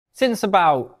Since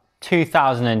about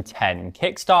 2010,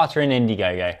 Kickstarter and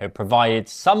Indiegogo have provided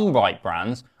some bike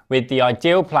brands with the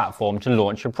ideal platform to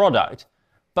launch a product.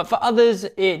 But for others,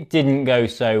 it didn't go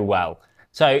so well.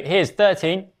 So here's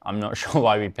 13, I'm not sure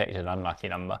why we picked an unlucky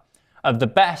number, of the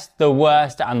best, the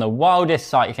worst and the wildest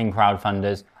cycling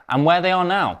crowdfunders and where they are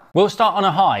now. We'll start on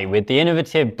a high with the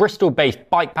innovative Bristol-based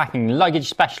bikepacking luggage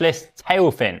specialist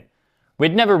Tailfin.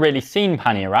 We'd never really seen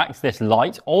pannier racks this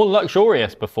light or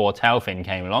luxurious before Tailfin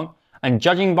came along, and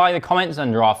judging by the comments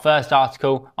under our first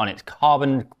article on its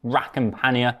carbon rack and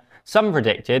pannier, some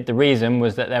predicted the reason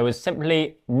was that there was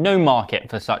simply no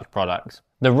market for such products.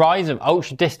 The rise of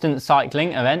ultra-distance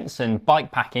cycling events and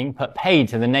bikepacking put paid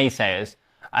to the naysayers,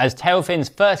 as Tailfin's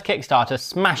first Kickstarter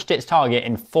smashed its target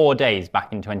in 4 days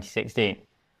back in 2016.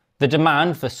 The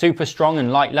demand for super strong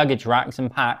and light luggage racks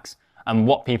and packs, and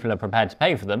what people are prepared to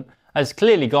pay for them, has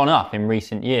clearly gone up in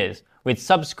recent years, with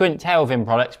subsequent Tailfin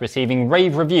products receiving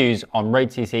rave reviews on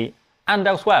road.cc and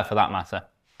elsewhere for that matter.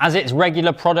 As its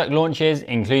regular product launches,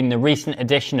 including the recent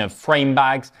addition of frame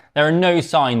bags, there are no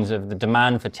signs of the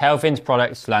demand for Tailfin's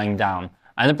products slowing down,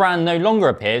 and the brand no longer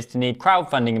appears to need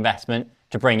crowdfunding investment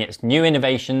to bring its new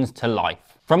innovations to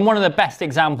life. From one of the best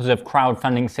examples of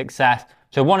crowdfunding success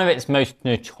to one of its most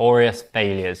notorious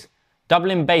failures,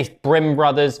 Dublin-based Brim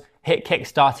Brothers hit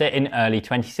Kickstarter in early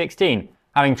 2016,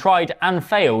 having tried and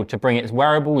failed to bring its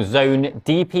wearable Zone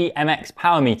DPMX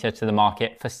power meter to the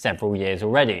market for several years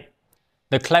already.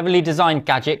 The cleverly designed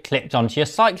gadget clipped onto your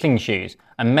cycling shoes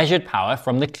and measured power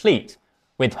from the cleat,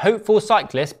 with hopeful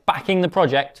cyclists backing the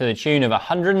project to the tune of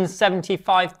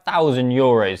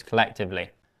 €175,000 collectively.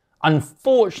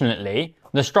 Unfortunately,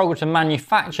 the struggle to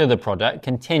manufacture the product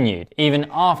continued even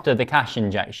after the cash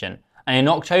injection, and in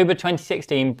October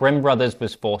 2016, Brim Brothers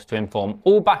was forced to inform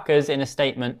all backers in a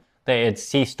statement that it had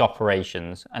ceased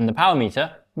operations and the power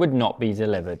meter would not be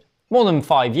delivered. More than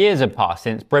 5 years had passed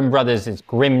since Brim Brothers'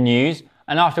 grim news,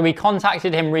 and after we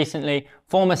contacted him recently,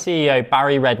 former CEO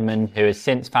Barry Redmond, who has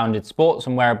since founded sports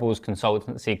and wearables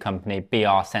consultancy company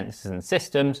BR Sensors and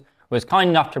Systems, was kind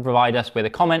enough to provide us with a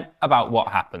comment about what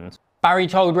happened. Barry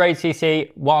told road.cc,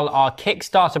 while our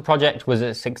Kickstarter project was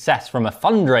a success from a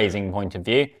fundraising point of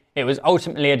view, it was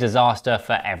ultimately a disaster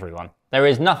for everyone. There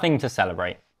is nothing to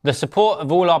celebrate. The support of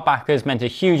all our backers meant a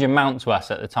huge amount to us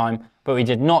at the time, but we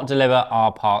did not deliver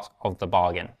our part of the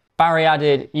bargain. Barry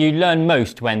added, "You learn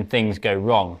most when things go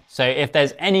wrong, so if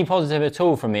there's any positive at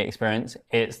all from the experience,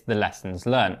 it's the lessons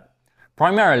learned.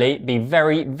 Primarily, be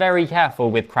very, very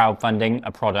careful with crowdfunding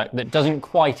a product that doesn't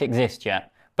quite exist yet,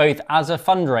 both as a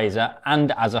fundraiser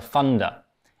and as a funder.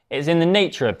 It's in the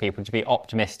nature of people to be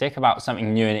optimistic about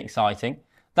something new and exciting.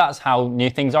 That's how new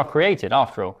things are created,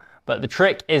 after all. But the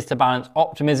trick is to balance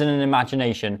optimism and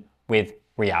imagination with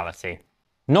reality."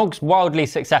 Nog's wildly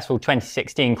successful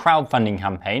 2016 crowdfunding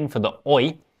campaign for the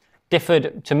Oi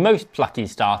differed to most plucky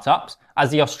startups,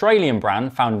 as the Australian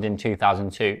brand, founded in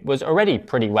 2002, was already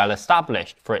pretty well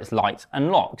established for its lights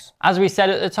and locks. As we said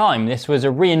at the time, this was a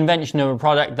reinvention of a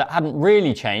product that hadn't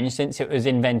really changed since it was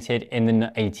invented in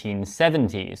the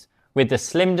 1870s, with the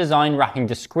slim design wrapping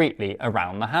discreetly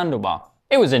around the handlebar.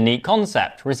 It was a neat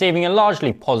concept, receiving a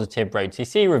largely positive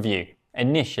road.cc review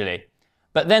initially.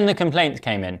 But then the complaints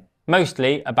came in,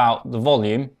 mostly about the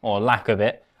volume, or lack of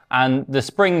it, and the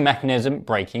spring mechanism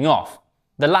breaking off,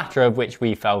 the latter of which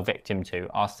we fell victim to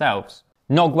ourselves.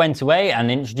 Nog went away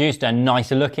and introduced a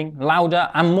nicer looking, louder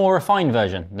and more refined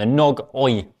version, the Nog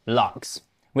Oi Lux,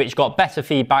 which got better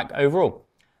feedback overall.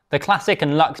 The Classic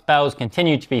and Lux bells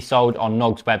continued to be sold on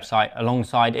Nog's website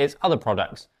alongside its other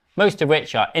products, most of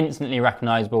which are instantly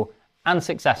recognisable and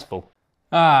successful.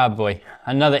 Ah boy,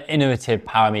 another innovative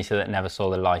power meter that never saw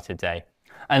the light of day.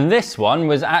 And this one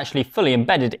was actually fully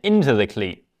embedded into the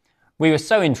cleat. We were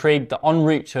so intrigued that en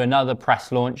route to another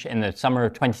press launch in the summer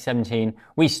of 2017,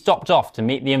 we stopped off to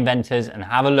meet the inventors and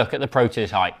have a look at the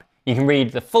prototype. You can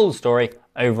read the full story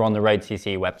over on the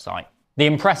road.cc website. The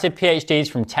impressive PhDs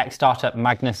from tech startup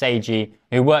Magnus AG,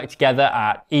 who worked together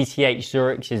at ETH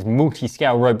Zurich's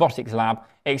multi-scale robotics lab,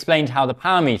 explained how the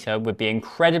power meter would be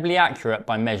incredibly accurate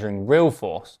by measuring real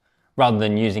force, rather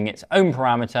than using its own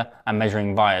parameter and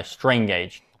measuring via strain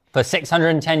gauge. For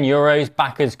 €610,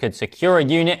 backers could secure a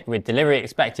unit with delivery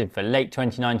expected for late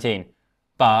 2019.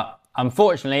 But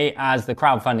unfortunately, as the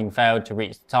crowdfunding failed to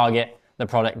reach the target, the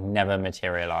product never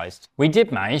materialized. We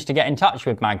did manage to get in touch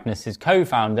with Magnus's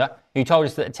co-founder, who told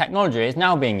us that the technology is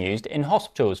now being used in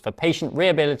hospitals for patient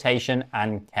rehabilitation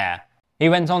and care. He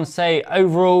went on to say,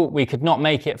 overall, we could not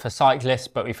make it for cyclists,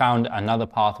 but we found another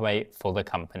pathway for the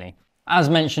company. As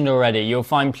mentioned already, you'll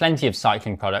find plenty of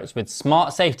cycling products with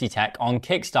smart safety tech on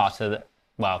Kickstarter that,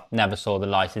 well, never saw the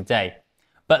light of day.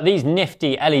 But these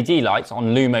nifty LED lights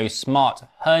on Lumo's smart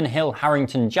Herne Hill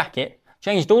Harrington jacket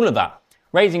changed all of that,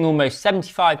 raising almost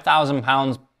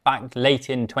 £75,000 back late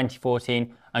in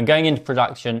 2014 and going into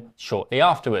production shortly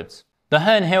afterwards. The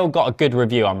Herne Hill got a good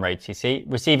review on road.cc,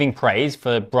 receiving praise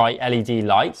for bright LED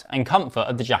lights and comfort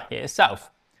of the jacket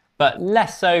itself, but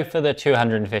less so for the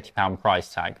 £250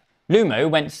 price tag. Lumo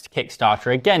went to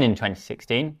Kickstarter again in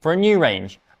 2016 for a new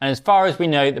range, and as far as we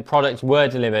know, the products were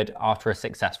delivered after a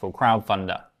successful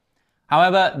crowdfunder.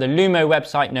 However, the Lumo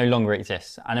website no longer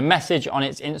exists, and a message on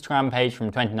its Instagram page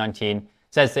from 2019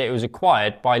 says that it was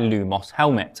acquired by Lumos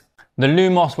Helmet. The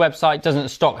Lumos website doesn't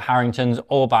stock Harringtons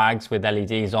or bags with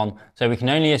LEDs on, so we can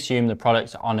only assume the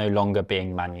products are no longer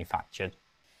being manufactured.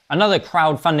 Another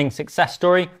crowdfunding success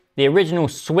story, the original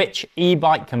Switch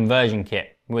e-bike conversion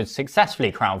kit was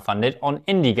successfully crowdfunded on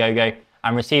Indiegogo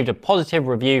and received a positive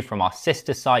review from our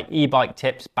sister site eBike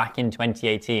Tips back in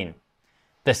 2018.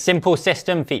 The simple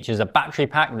system features a battery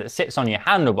pack that sits on your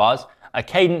handlebars, a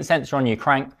cadence sensor on your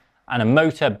crank, and a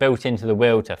motor built into the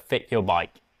wheel to fit your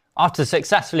bike. After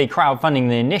successfully crowdfunding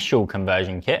the initial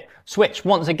conversion kit, Switch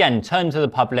once again turned to the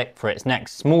public for its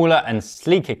next smaller and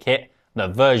sleeker kit, the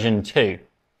version 2.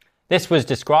 This was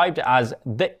described as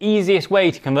the easiest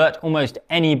way to convert almost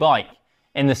any bike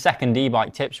in the second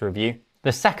eBike Tips review.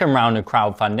 The second round of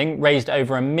crowdfunding raised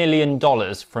over $1 million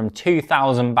from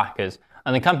 2,000 backers,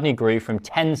 and the company grew from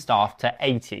 10 staff to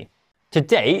 80. To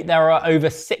date, there are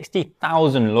over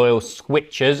 60,000 loyal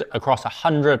Switchers across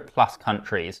 100 plus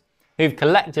countries, who've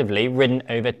collectively ridden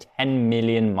over 10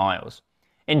 million miles.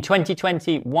 In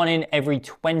 2020, 1 in every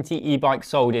 20 e-bikes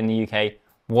sold in the UK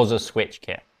was a Switch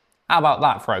kit. How about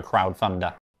that for a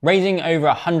crowdfunder? Raising over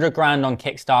 100 grand on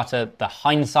Kickstarter, the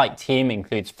Hindsight team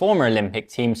includes former Olympic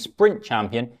team sprint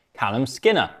champion Callum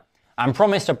Skinner, and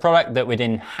promised a product that would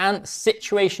enhance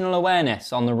situational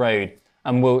awareness on the road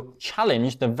and will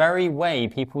challenge the very way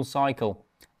people cycle.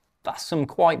 That's some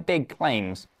quite big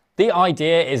claims. The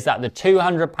idea is that the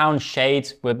 £200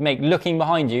 shades would make looking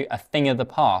behind you a thing of the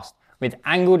past, with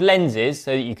angled lenses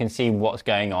so that you can see what's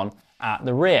going on at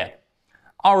the rear.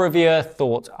 Our reviewer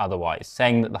thought otherwise,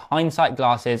 saying that the Hindsight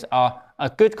glasses are a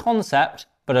good concept,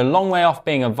 but a long way off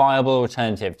being a viable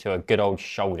alternative to a good old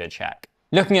shoulder check.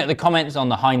 Looking at the comments on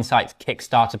the Hindsight's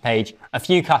Kickstarter page, a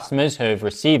few customers who have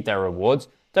received their rewards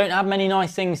don't have many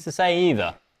nice things to say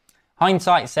either.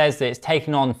 Hindsight says that it's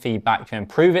taken on feedback to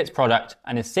improve its product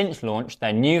and has since launched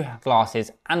their new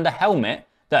glasses and a helmet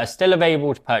that are still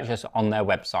available to purchase on their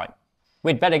website.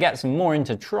 We'd better get some more in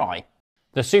to try.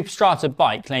 The Superstrata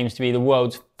bike claims to be the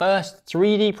world's first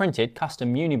 3D printed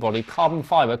custom unibody carbon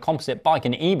fibre composite bike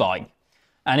and e-bike,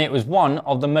 and it was one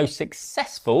of the most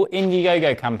successful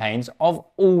Indiegogo campaigns of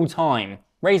all time,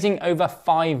 raising over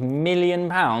 £5 million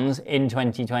in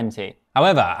 2020.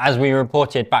 However, as we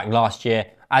reported back last year,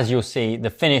 as you'll see, the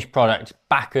finished product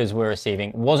backers were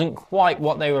receiving wasn't quite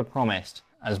what they were promised,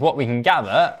 as what we can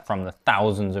gather from the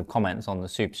thousands of comments on the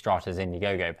Superstrata's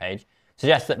Indiegogo page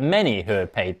suggests that many who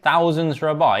have paid thousands for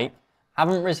a bike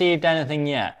haven't received anything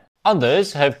yet.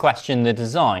 Others have questioned the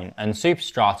design, and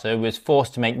Superstrata was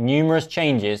forced to make numerous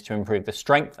changes to improve the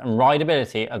strength and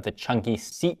rideability of the chunky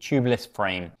seat tubeless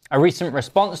frame. A recent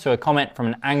response to a comment from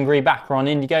an angry backer on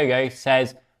Indiegogo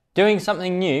says, "Doing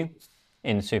something new,"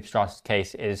 in Superstrata's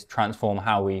case is transform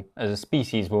how we as a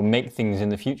species will make things in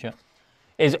the future,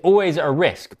 "is always a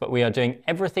risk, but we are doing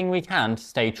everything we can to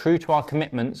stay true to our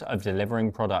commitments of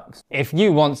delivering products." If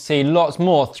you want to see lots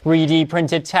more 3D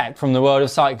printed tech from the world of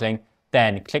cycling,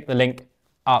 then click the link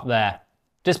up there.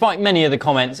 Despite many of the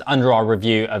comments under our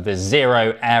review of the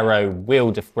Zero Aero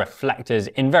wheel reflectors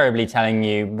invariably telling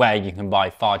you where you can buy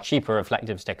far cheaper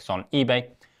reflective stickers on eBay,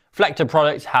 Reflector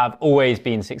products have always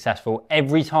been successful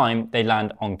every time they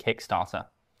land on Kickstarter.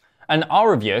 And our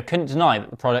reviewer couldn't deny that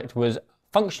the product was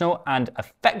functional and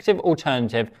effective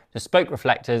alternative to spoke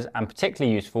reflectors and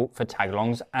particularly useful for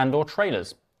tagalongs and or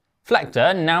trailers.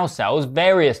 Reflector now sells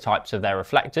various types of their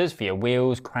reflectors for your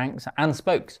wheels, cranks and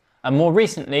spokes, and more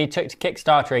recently took to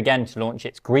Kickstarter again to launch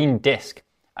its Green Disc,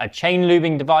 a chain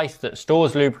lubing device that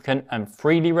stores lubricant and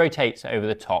freely rotates over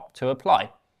the top to apply.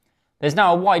 There's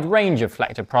now a wide range of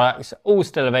Reflector products, all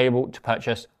still available to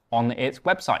purchase on its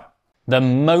website. The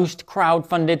most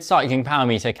crowd-funded cycling power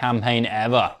meter campaign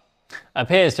ever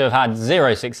appears to have had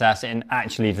zero success in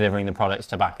actually delivering the products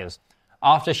to backers,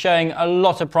 after showing a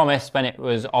lot of promise when it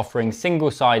was offering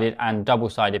single-sided and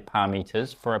double-sided power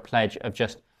meters for a pledge of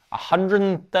just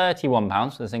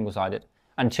 £131 for the single-sided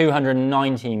and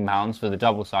 £219 for the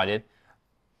double-sided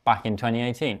back in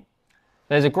 2018.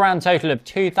 There's a grand total of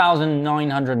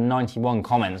 2,991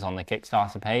 comments on the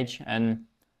Kickstarter page, and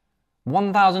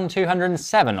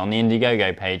 1,207 on the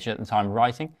Indiegogo page at the time of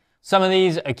writing. Some of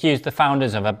these accused the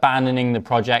founders of abandoning the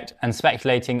project and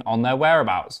speculating on their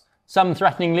whereabouts, some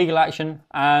threatening legal action,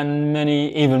 and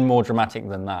many even more dramatic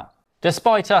than that.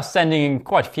 Despite us sending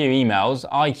quite a few emails,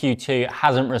 IQ2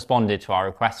 hasn't responded to our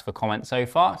requests for comment so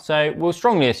far, so we'll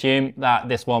strongly assume that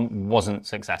this one wasn't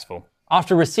successful.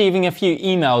 After receiving a few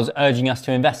emails urging us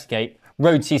to investigate,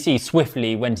 road.cc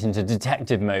swiftly went into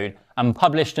detective mode and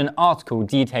published an article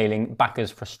detailing backers'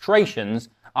 frustrations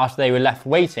after they were left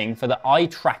waiting for the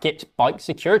iTrackIt bike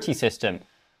security system.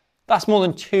 That's more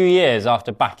than 2 years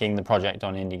after backing the project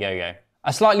on Indiegogo.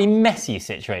 A slightly messy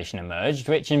situation emerged,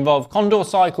 which involved Condor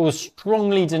Cycles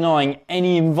strongly denying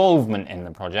any involvement in the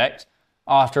project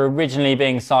after originally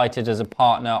being cited as a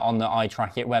partner on the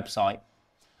iTrackIt website.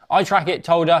 iTrackIt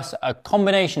told us a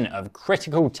combination of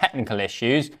critical technical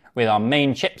issues with our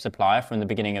main chip supplier from the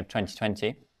beginning of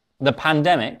 2020, the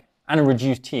pandemic, and a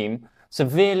reduced team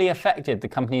severely affected the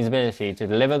company's ability to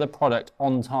deliver the product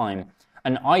on time.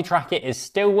 And iTrackIt is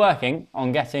still working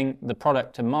on getting the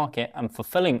product to market and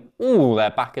fulfilling all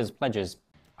their backers' pledges.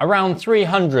 Around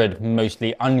 300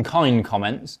 mostly unkind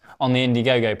comments on the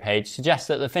Indiegogo page suggest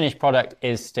that the finished product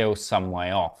is still some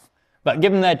way off. But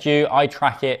given their due,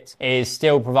 iTrackIt is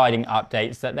still providing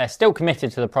updates that they're still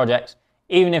committed to the project,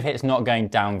 even if it's not going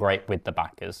down great with the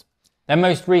backers. Their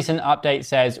most recent update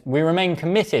says, "We remain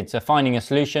committed to finding a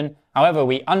solution. However,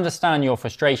 we understand your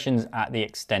frustrations at the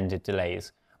extended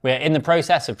delays. We are in the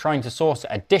process of trying to source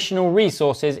additional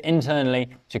resources internally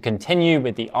to continue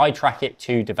with the iTrackIt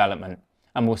 2 development,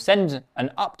 and we'll send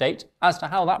an update as to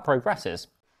how that progresses."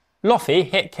 Lofi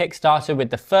hit Kickstarter with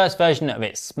the first version of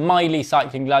its Smiley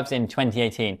cycling gloves in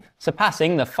 2018,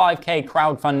 surpassing the 5k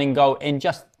crowdfunding goal in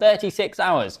just 36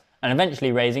 hours, and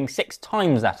eventually raising 6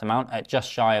 times that amount at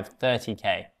just shy of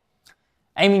 30k.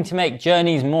 Aiming to make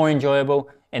journeys more enjoyable,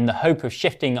 in the hope of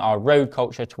shifting our road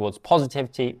culture towards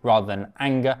positivity rather than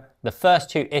anger, the first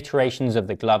 2 iterations of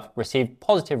the glove received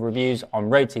positive reviews on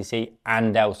road.cc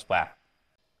and elsewhere.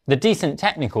 The decent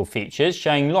technical features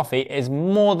showing Lofi is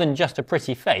more than just a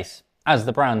pretty face, as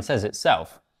the brand says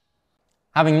itself.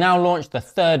 Having now launched the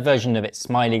 3rd version of its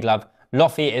Smiley glove,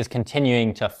 Lofi is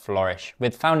continuing to flourish,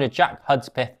 with founder Jack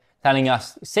Hudspeth telling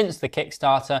us since the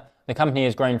Kickstarter, the company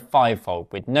has grown 5-fold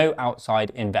with no outside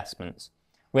investments.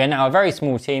 We are now a very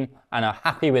small team and are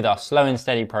happy with our slow and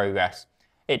steady progress.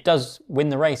 It does win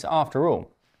the race after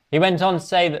all. He went on to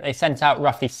say that they sent out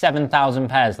roughly 7,000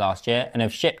 pairs last year and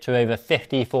have shipped to over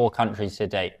 54 countries to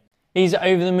date. He's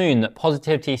over the moon that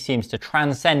positivity seems to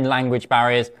transcend language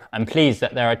barriers and pleased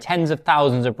that there are tens of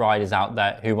thousands of riders out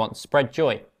there who want to spread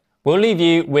joy. We'll leave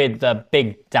you with the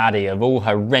big daddy of all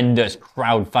horrendous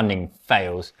crowdfunding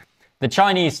fails. The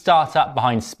Chinese startup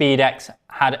behind SpeedX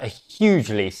had a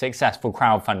hugely successful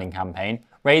crowdfunding campaign,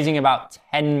 raising about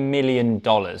 $10 million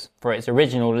for its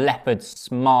original Leopard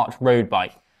smart road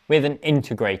bike with an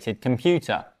integrated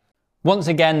computer. Once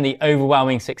again, the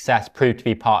overwhelming success proved to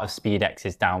be part of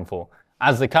SpeedX's downfall,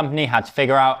 as the company had to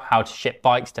figure out how to ship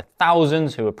bikes to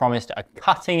thousands who were promised a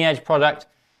cutting-edge product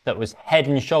that was head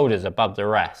and shoulders above the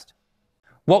rest.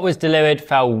 What was delivered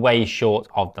fell way short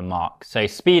of the mark, so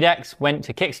SpeedX went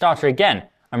to Kickstarter again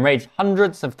and raised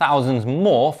hundreds of thousands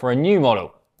more for a new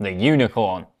model, the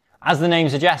Unicorn. As the name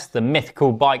suggests, the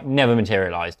mythical bike never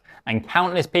materialized, and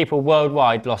countless people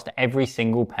worldwide lost every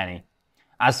single penny.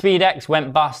 As SpeedX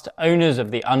went bust, owners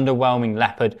of the underwhelming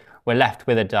Leopard were left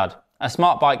with a dud, a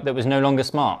smart bike that was no longer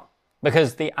smart,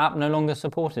 because the app no longer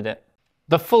supported it.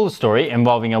 The full story,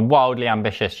 involving a wildly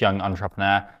ambitious young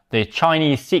entrepreneur, the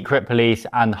Chinese secret police,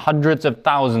 and hundreds of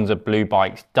thousands of blue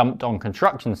bikes dumped on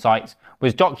construction sites,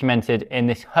 was documented in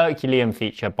this Herculean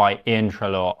feature by Ian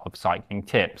Treloar of Cycling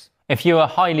Tips. If you are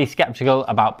highly skeptical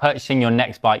about purchasing your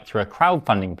next bike through a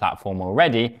crowdfunding platform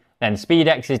already, then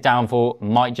SpeedX's downfall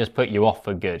might just put you off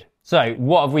for good. So,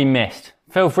 what have we missed?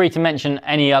 Feel free to mention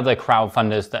any other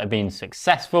crowdfunders that have been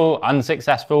successful,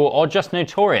 unsuccessful, or just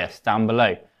notorious down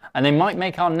below, and they might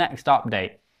make our next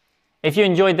update. If you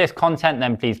enjoyed this content,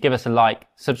 then please give us a like,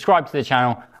 subscribe to the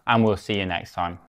channel, and we'll see you next time.